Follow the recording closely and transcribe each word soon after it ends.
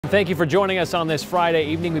Thank you for joining us on this Friday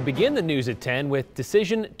evening. We begin the news at 10 with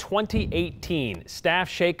Decision 2018. Staff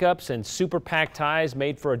shakeups and super PAC ties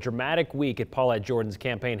made for a dramatic week at Paulette Jordan's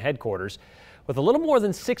campaign headquarters. With a little more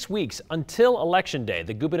than 6 weeks until Election Day,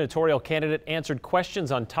 the gubernatorial candidate answered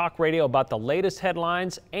questions on talk radio about the latest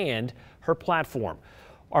headlines and her platform.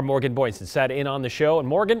 Our Morgan Boynton sat in on the show. And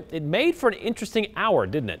Morgan, it made for an interesting hour,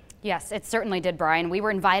 didn't it? Yes, it certainly did, Brian. We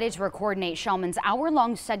were invited to record Nate Shelman's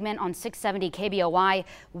hour-long segment on 670 KBOI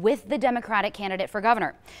with the Democratic candidate for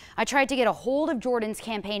governor. I tried to get a hold of Jordan's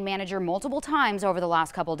campaign manager multiple times over the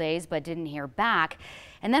last couple days, but didn't hear back.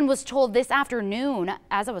 And then was told this afternoon,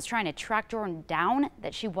 as I was trying to track Jordan down,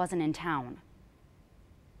 that she wasn't in town.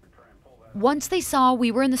 Once they saw we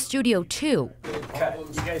were in the studio too.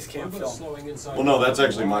 You guys can't film. Well, no, that's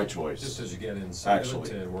actually my choice. Just as you get inside.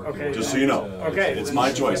 Actually, Okay. just so you know, it's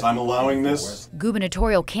my choice. I'm allowing this.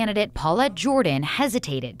 Gubernatorial candidate Paulette Jordan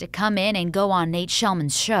hesitated to come in and go on Nate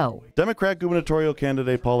Shelman's show. Democrat gubernatorial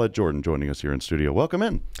candidate Paulette Jordan joining us here in studio. Welcome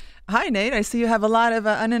in. Hi, Nate. I see you have a lot of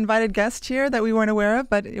uninvited guests here that we weren't aware of,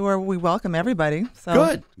 but we welcome everybody.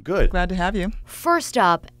 So Good. Glad to have you. First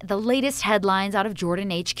up, the latest headlines out of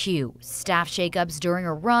Jordan HQ. Staff shakeups during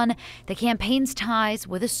a run, the campaign's ties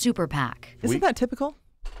with a super PAC. Isn't that typical?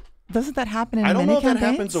 Doesn't that happen in I don't know if campaigns?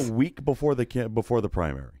 that happens a week before the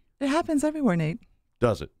primary. It happens everywhere, Nate.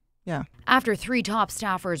 Does it? Yeah. After 3 top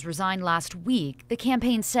staffers resigned last week, the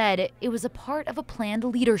campaign said it was a part of a planned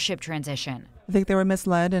leadership transition. I think they were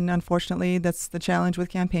misled, and unfortunately, that's the challenge with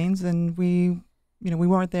campaigns. And we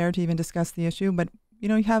weren't there to even discuss the issue. But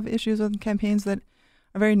you have issues with campaigns that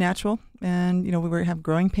are very natural, and we have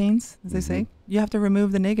growing pains, as they say. You have to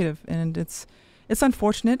remove the negative, and it's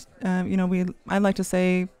unfortunate. I like to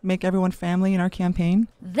say make everyone family in our campaign.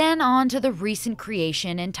 Then on to the recent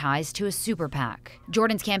creation and ties to a super PAC.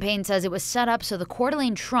 Jordan's campaign says it was set up so the Coeur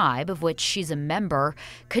d'Alene tribe, of which she's a member,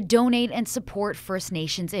 could donate and support First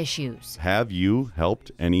Nations issues. Have you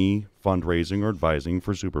helped any fundraising or advising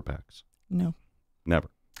for super PACs? No. Never.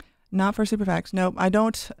 Not for super PACs. No, I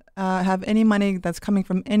don't have any money that's coming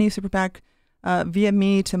from any super PAC via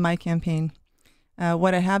me to my campaign.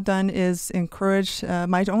 What I have done is encourage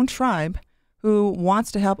my own tribe who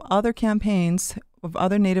wants to help other campaigns of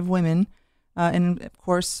other Native women and, of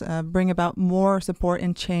course, bring about more support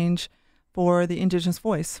and change for the Indigenous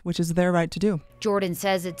voice, which is their right to do. Jordan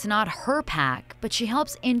says it's not her PAC, but she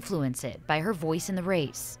helps influence it by her voice in the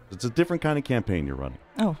race. It's a different kind of campaign you're running.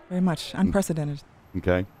 Oh, very much. Unprecedented.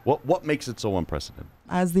 Okay. What makes it so unprecedented?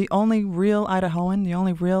 As the only real Idahoan, the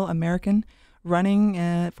only real American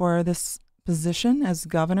running for this position as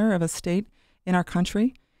governor of a state in our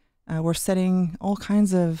country, we're setting all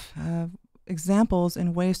kinds of examples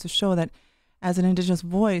and ways to show that as an Indigenous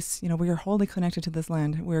voice, we are wholly connected to this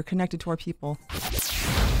land. We are connected to our people.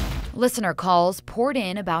 Listener calls poured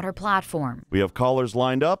in about her platform. We have callers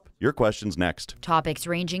lined up. Your questions next. Topics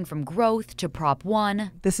ranging from growth to Prop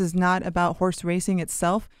 1. This is not about horse racing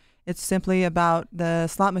itself. It's simply about the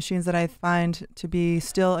slot machines that I find to be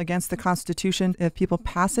still against the Constitution. If people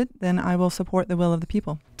pass it, then I will support the will of the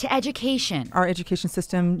people. To education. Our education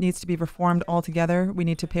system needs to be reformed altogether. We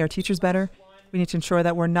need to pay our teachers better. We need to ensure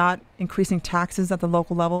that we're not increasing taxes at the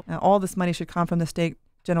local level. All this money should come from the state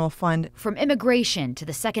general fund. From immigration to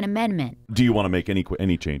the Second Amendment. Do you want to make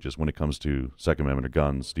any changes when it comes to Second Amendment or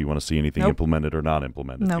guns? Do you want to see anything implemented or not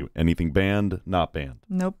implemented? Nope. Anything banned, not banned?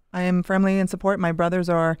 Nope. I am firmly in support. My brothers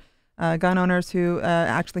are gun owners who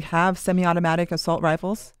actually have semi-automatic assault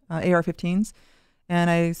rifles, AR-15s, and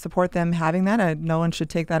I support them having that. No one should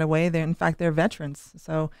take that away. In fact, they're veterans,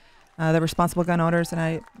 so they're responsible gun owners,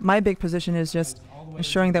 and my big position is just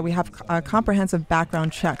ensuring that we have comprehensive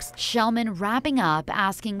background checks. Shelman wrapping up,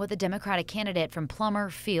 asking what the Democratic candidate from Plummer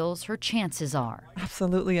feels her chances are.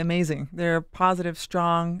 Absolutely amazing. They're positive,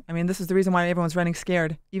 strong. I mean, this is the reason why everyone's running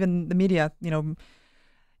scared. Even the media,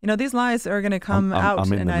 these lies are going to come out.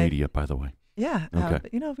 I'm in the media, by the way. Yeah. Okay.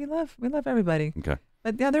 We love everybody. Okay.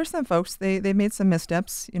 But yeah, there's some folks, they made some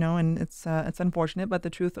missteps, and it's unfortunate, but the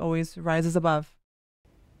truth always rises above.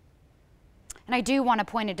 And I do want to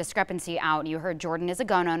point a discrepancy out. You heard Jordan is a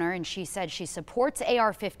gun owner, and she said she supports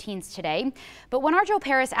AR-15s today. But when our Joe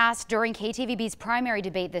Paris asked during KTVB's primary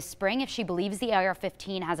debate this spring if she believes the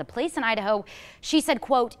AR-15 has a place in Idaho, she said,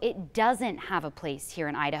 quote, "It doesn't have a place here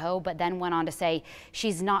in Idaho," but then went on to say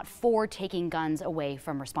she's not for taking guns away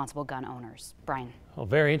from responsible gun owners. Brian. Well,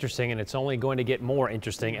 very interesting, and it's only going to get more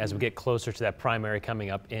interesting as we get closer to that primary coming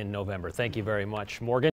up in November. Thank you very much, Morgan.